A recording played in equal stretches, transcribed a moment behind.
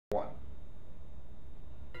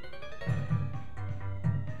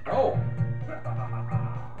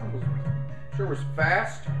Sure was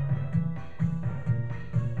fast.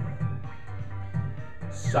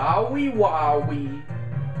 Sowie wowie.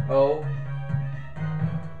 Oh.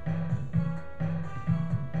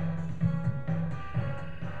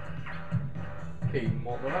 Okay,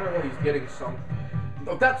 well, no matter what, he's getting some.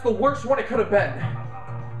 Oh, that's the worst one it could have been.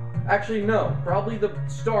 Actually, no. Probably the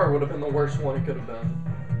star would have been the worst one it could have been.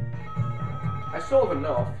 I still have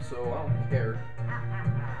enough, so I don't care.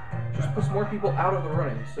 Just puts more people out of the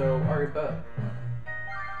running, so alright, bet.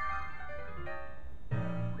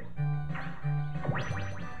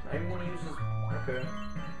 I'm gonna use this. Okay.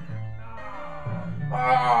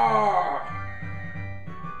 Ah!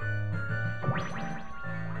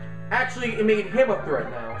 Actually, it made him a threat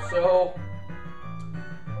now, so.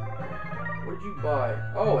 What did you buy?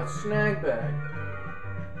 Oh, a snag bag.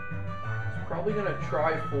 He's probably gonna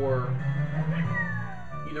try for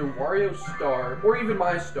either Wario's star or even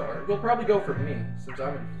my star. He'll probably go for me since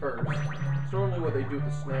I'm in first. It's normally what they do with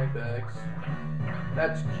the snag bags.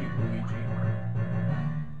 That's cute, Luigi.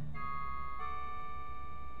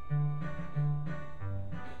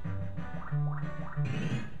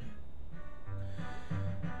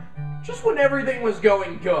 Just when everything was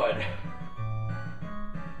going good.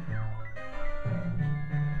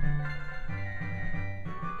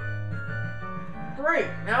 Great,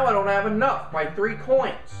 now I don't have enough by 3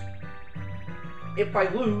 coins. If I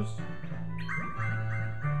lose...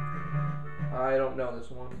 I don't know this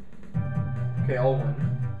one. Okay, I'll win.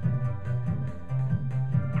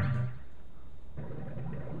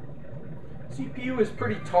 CPU is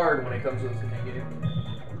pretty tired when it comes to this minigame.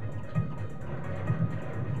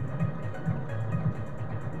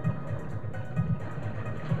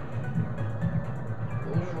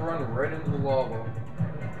 We'll just run right into the lava.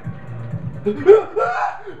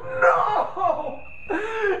 No!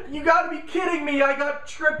 You gotta be kidding me! I got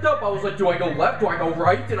tripped up. I was like, do I go left? Do I go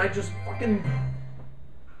right? And I just fucking...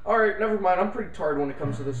 Alright, never mind. I'm pretty tired when it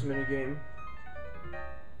comes to this minigame.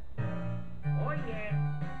 Oh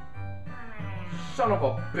yeah. Son of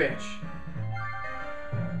a bitch.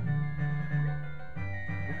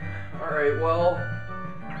 Alright, well...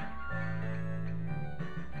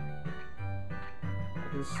 I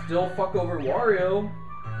can still fuck over Wario.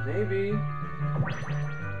 Maybe.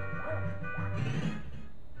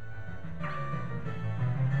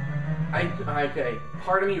 Okay,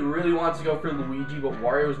 part of me really wants to go for Luigi, but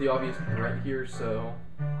Wario's the obvious threat here, so...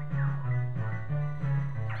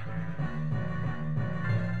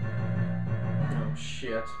 Oh,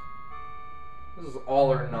 shit. This is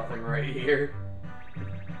all or nothing right here.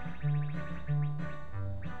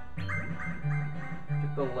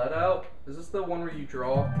 Get the lead out. Is this the one where you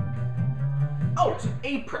draw? Oh, it's an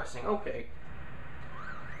A pressing. Okay.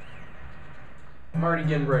 I'm already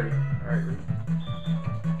getting ready. Alright.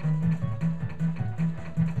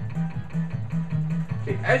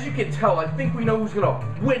 Okay, as you can tell, I think we know who's gonna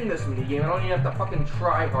win this minigame. I don't even have to fucking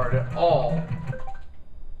try hard at all.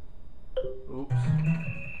 Oops.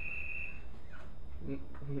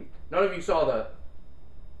 None of you saw that.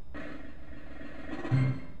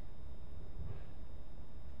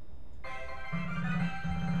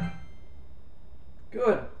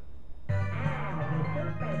 Good.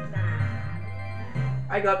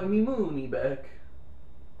 I got me Mooney back.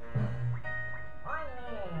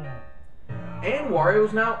 And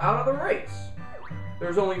Wario's now out of the race.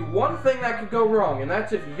 There's only one thing that could go wrong, and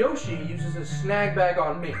that's if Yoshi uses his snag bag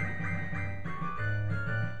on me.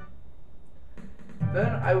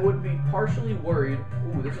 Then I would be partially worried.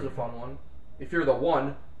 Ooh, this is a fun one. If you're the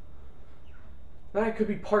one. Then I could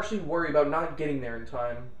be partially worried about not getting there in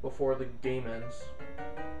time before the game ends.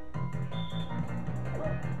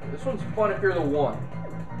 This one's fun if you're the one,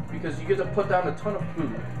 because you get to put down a ton of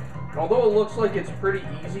food. And although it looks like it's pretty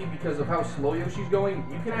easy because of how slow Yoshi's going,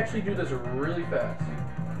 you can actually do this really fast.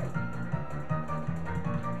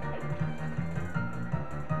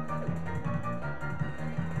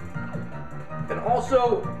 And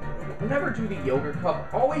also, never do the yogurt cup.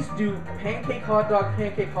 Always do pancake hot dog,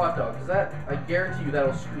 because that, I guarantee you,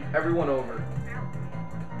 that'll screw everyone over.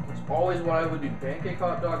 It's always what I would do. Pancake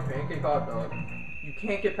hot dog, pancake hot dog. You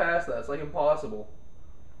can't get past that. It's like impossible.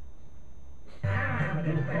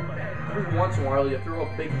 Every once in a while, you throw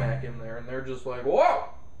a Big Mac in there, and they're just like, whoa!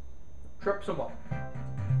 Trips them up.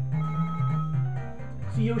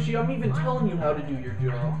 See, Yoshi, I'm even telling you how to do your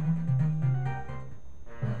job.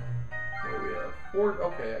 What do we have? 4.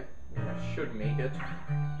 Okay, I should make it.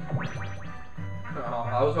 Oh,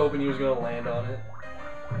 I was hoping he was gonna land on it.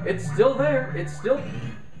 It's still there. It's still.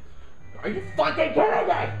 Are you fucking kidding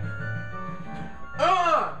me?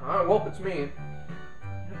 Alright, well, it's me.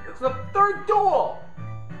 It's the 3rd duel!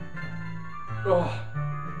 Ugh.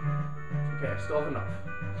 Okay, I still have enough.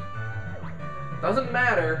 Doesn't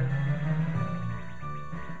matter.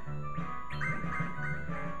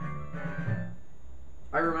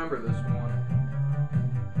 I remember this one.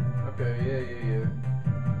 Okay, yeah.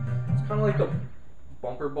 It's kind of like the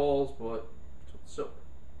bumper balls, but it's soap.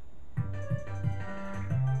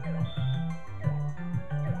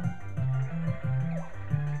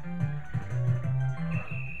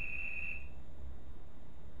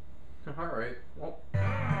 Alright, well,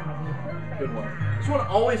 good one. This one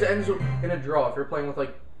always ends in a draw if you're playing with,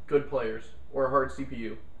 like, good players or a hard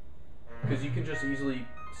CPU. Because you can just easily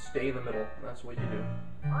stay in the middle, and that's what you do.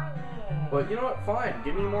 But you know what? Fine.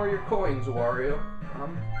 Give me more of your coins, Wario.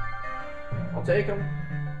 I'll take them.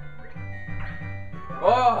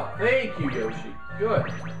 Oh, thank you, Yoshi. Good.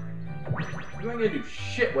 You ain't gonna do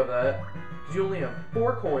shit with that, because you only have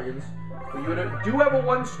 4 coins. But you do have a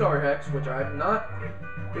 1-star hex, which I'm not the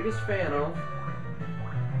biggest fan of.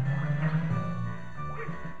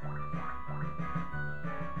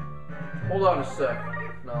 Hold on a sec.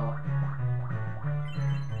 No.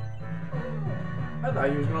 I thought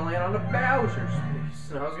he was gonna land on the Bowser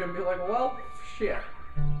space, and I was gonna be like, well, shit.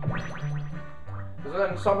 Because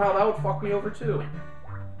then somehow that would fuck me over too.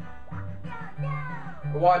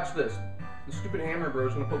 But watch this. The stupid Hammer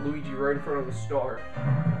Bros gonna put Luigi right in front of the star.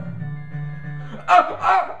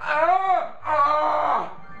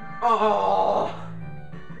 Oh!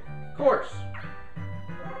 Of course.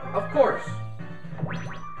 Of course.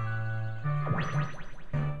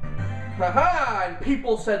 Haha! And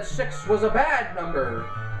people said 6 was a bad number.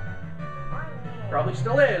 Probably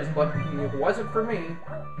still is, but it wasn't for me.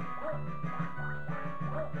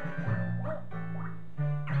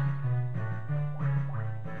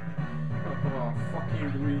 Oh, fuck you,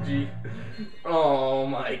 Luigi. Oh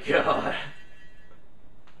my god.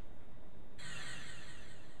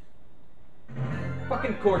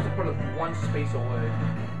 Fucking course, I put it 1 space away.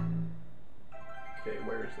 Okay,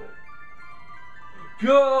 where is it?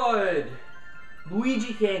 Good!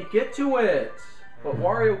 Luigi can't get to it! But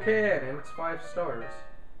Wario can, and it's 5 stars.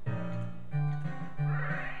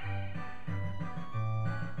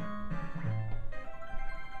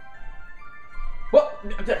 Well,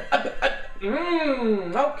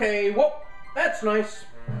 okay, well, that's nice.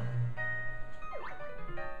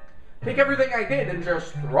 Take everything I did and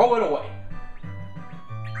just throw it away.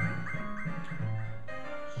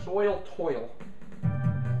 Soil toil.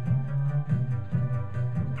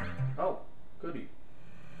 Oh, goody.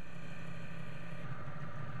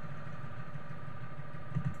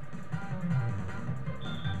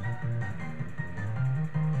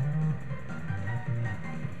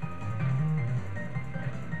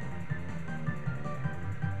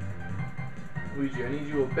 Luigi, I need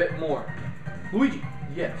you a bit more. Luigi,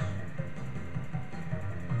 yes.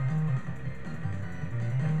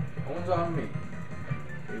 One's on me.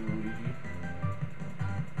 Okay, Luigi.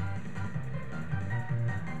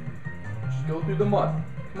 Just go through the mud.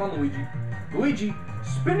 Come on, Luigi. Luigi,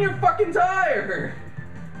 spin your fucking tire!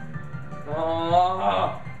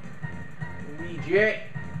 Aww. Luigi.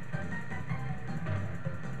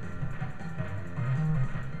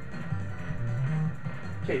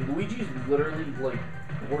 Okay, Luigi's literally, like,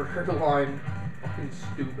 borderline fucking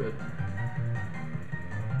stupid.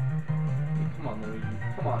 Okay, come on, Luigi.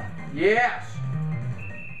 Come on. Yes!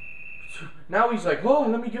 Now he's like, oh,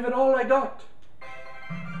 let me give it all I got.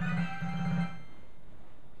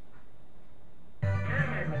 I'm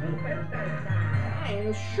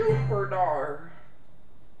Superdar.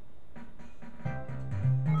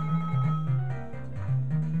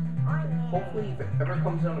 Hopefully, if it ever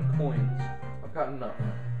comes down to coins, I've got enough.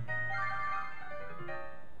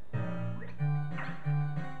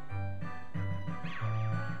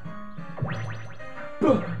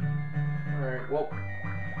 Alright, well.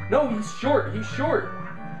 No, he's short. He's short.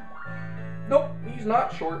 Nope, he's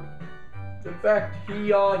not short. In fact, he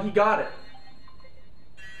got it.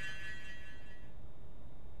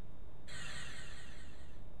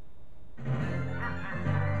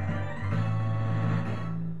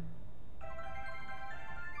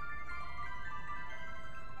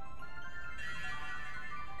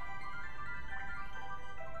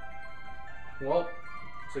 Well,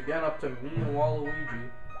 it's again up to me and Waluigi.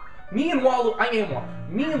 Me and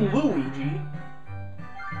Luigi.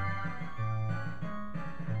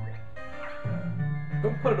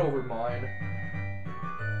 Don't put it over mine.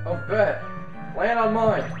 I'll bet. Land on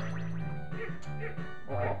mine.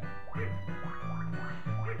 Oh.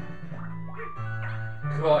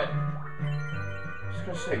 Good. Just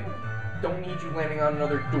gonna say, don't need you landing on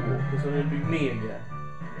another duel, because then it'd be me again.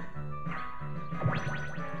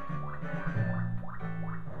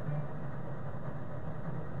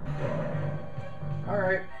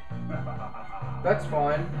 That's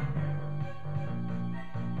fine.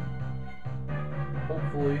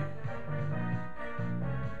 Hopefully.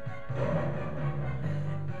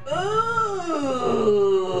 Ooh.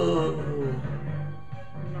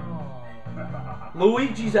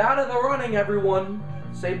 Luigi's out of the running, everyone.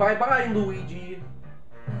 Say bye-bye, Luigi.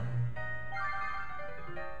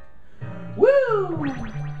 Woo!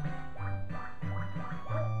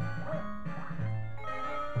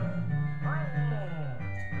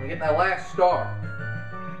 We get that last star.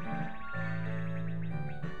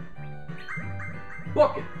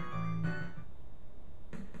 Bucket.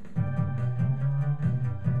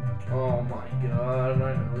 Oh my god,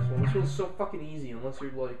 I know this one. This one's so fucking easy unless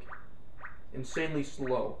you're like insanely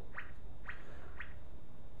slow.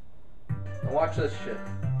 Now watch this shit.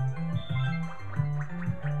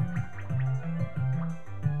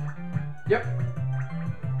 Yep.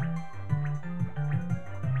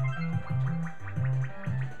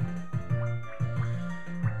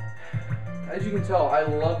 As you can tell, I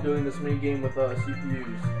love doing this mini game with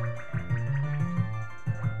CPUs.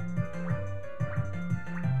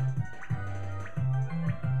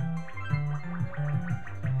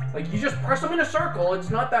 Like, you just press them in a circle, it's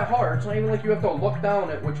not that hard. It's not even like you have to look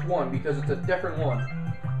down at which one, because it's a different one.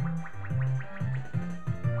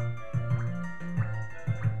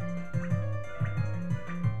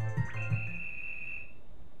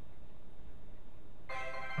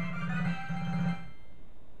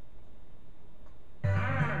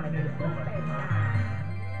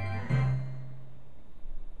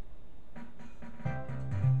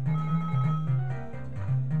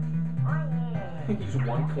 He's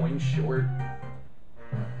 1 coin short.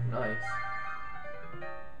 Nice.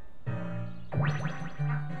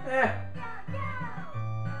 Eh.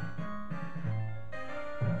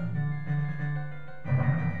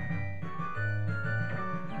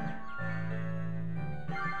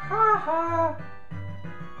 Ha ha.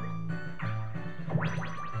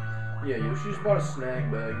 Yeah, Yoshi just bought a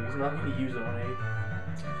snag bag. He's not going to use it on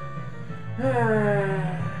 8.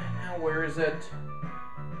 Now where is it?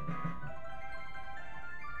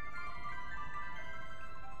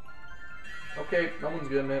 Okay, no one's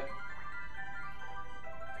getting it.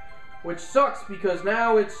 Which sucks because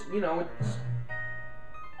now it's, you know, it's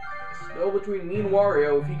still between me and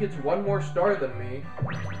Wario. If he gets 1 more star than me,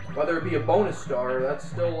 whether it be a bonus star, that's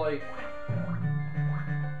still like...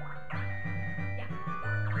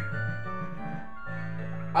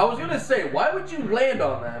 I was gonna say, why would you land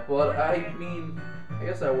on that? But I mean, I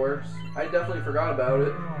guess that works. I definitely forgot about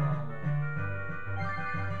it.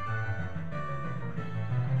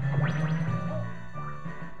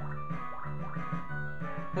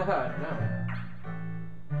 Haha, no.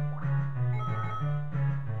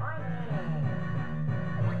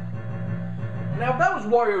 Now, if that was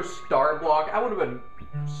Wario's star block, I would have been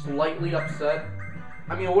slightly upset.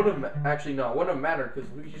 I mean, it would have actually no, it wouldn't have mattered because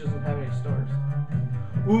Luigi doesn't have any stars.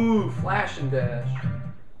 Ooh, Flash and Dash.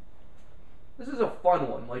 This is a fun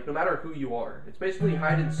one. Like, no matter who you are, it's basically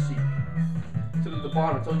hide and seek. To the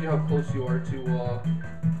bottom, it tells you how close you are to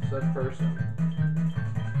said person.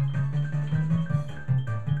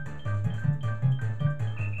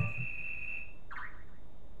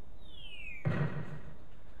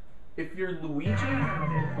 If you're Luigi,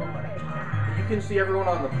 you can see everyone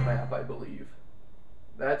on the map, I believe.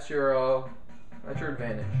 That's your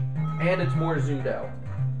advantage. And it's more zoomed out.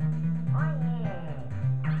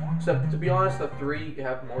 Except, to be honest, the 3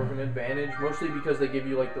 have more of an advantage, mostly because they give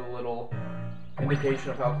you, like, the little indication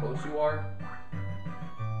of how close you are.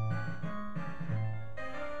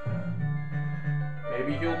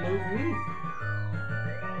 Maybe he'll move me.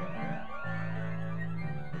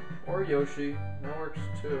 Or Yoshi. That works,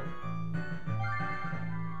 too.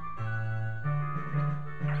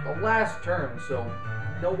 The last turn, so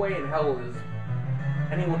no way in hell is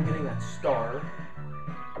anyone getting that star.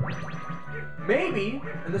 Maybe,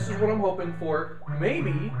 and this is what I'm hoping for,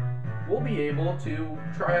 maybe we'll be able to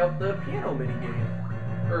try out the piano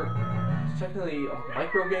minigame. Or, it's technically a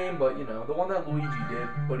micro game, but you know, the one that Luigi did,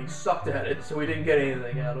 but he sucked at it, so we didn't get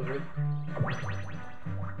anything out of it.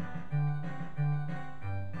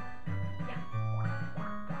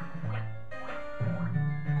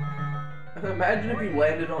 Imagine if he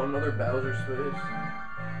landed on another Bowser space.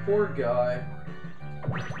 Poor guy.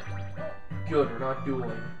 Good, we're not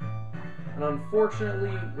dueling. And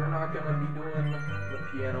unfortunately, we're not going to be doing the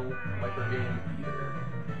piano micro game either.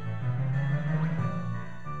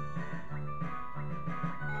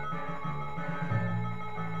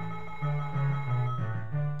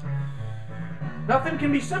 Nothing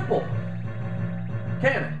can be simple,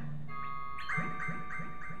 can it?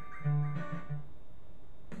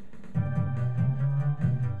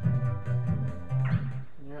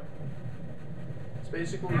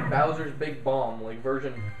 basically Bowser's Big Bomb, like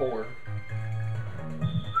version 4.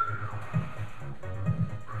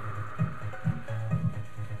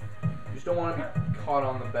 You just don't want to be caught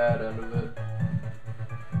on the bad end of it.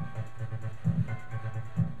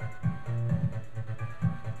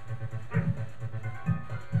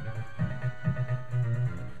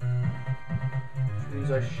 Which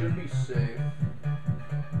means I should be safe.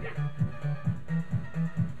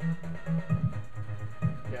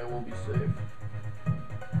 Yeah, we'll be safe.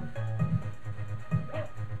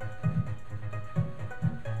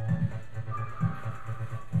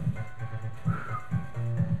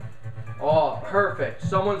 Oh, perfect.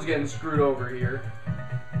 Someone's getting screwed over here.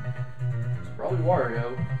 It's probably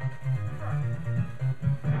Wario.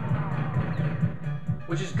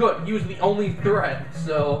 Which is good. He was the only threat,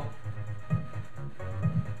 so...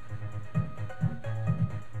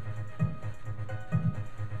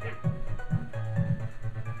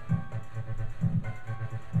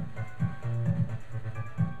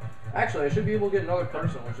 Actually, I should be able to get another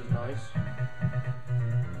person, which is nice.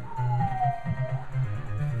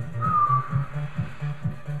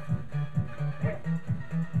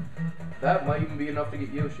 That might even be enough to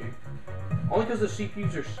get Yoshi. Only because the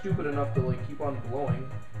CPUs are stupid enough to, like, keep on blowing.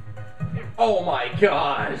 Oh my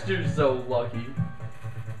gosh, you're so lucky.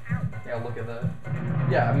 Yeah, look at that.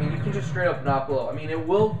 Yeah, I mean, you can just straight up not blow. I mean, it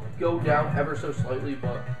will go down ever so slightly,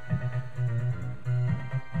 but...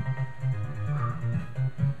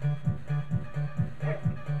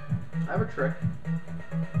 I have a trick.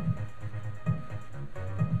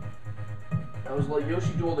 I was like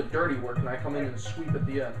Yoshi do all the dirty work and I come in and sweep at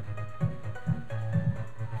the end.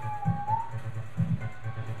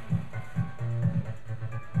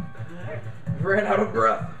 Ran out of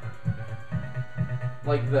breath.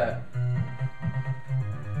 Like that.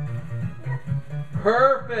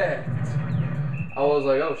 Perfect! I was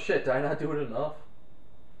like, oh shit, did I not do it enough?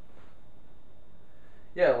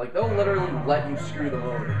 Yeah, like they'll literally let you screw them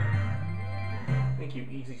over. Thank you,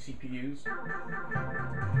 easy CPUs.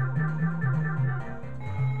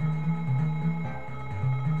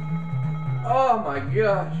 Oh my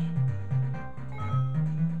gosh.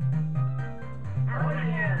 Oh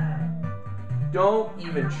yeah. Don't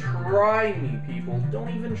even try me, people. Don't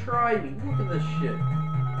even try me. Look at this shit.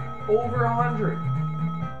 Over 100.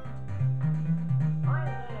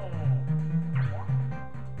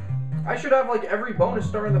 I should have like every bonus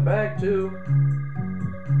star in the bag too.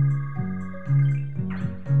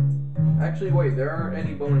 Actually, wait, there aren't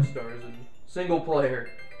any bonus stars in single player.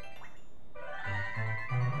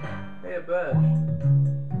 Hey, a badge.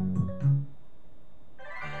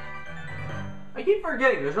 I keep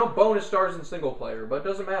forgetting there's no bonus stars in single player, but it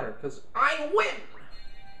doesn't matter because I win!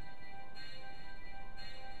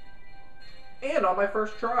 And on my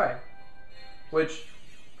first try. Which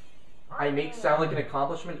I make sound like an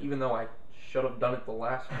accomplishment even though I should have done it the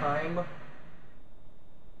last time.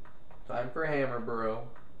 Time for Hammer Bro.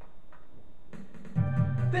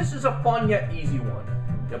 This is a fun yet easy one.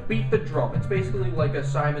 You beat the drum. It's basically like a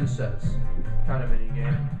Simon Says kind of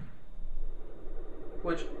minigame.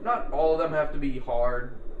 Which, not all of them have to be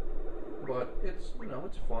hard, but it's, you know,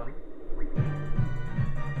 it's fun.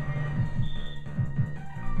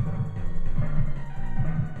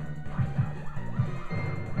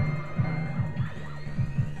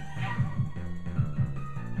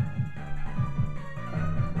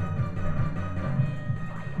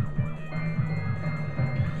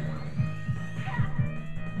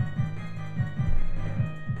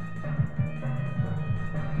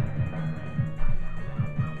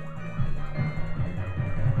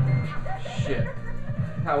 Shit.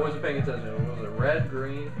 I wasn't paying attention. What was it? Red,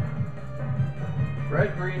 green?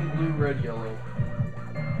 Red, green, blue, red, yellow.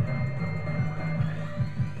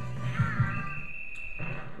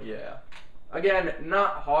 Yeah. Again,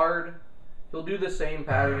 not hard. He'll do the same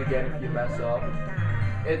pattern again if you mess up.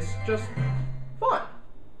 It's just fun.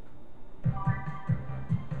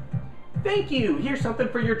 Thank you! Here's something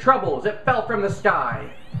for your troubles. It fell from the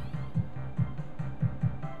sky.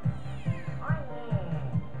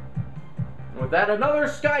 With that, another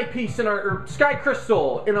sky piece in our, sky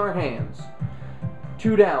crystal in our hands.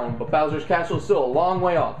 2 down, but Bowser's Castle is still a long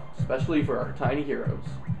way off, especially for our tiny heroes.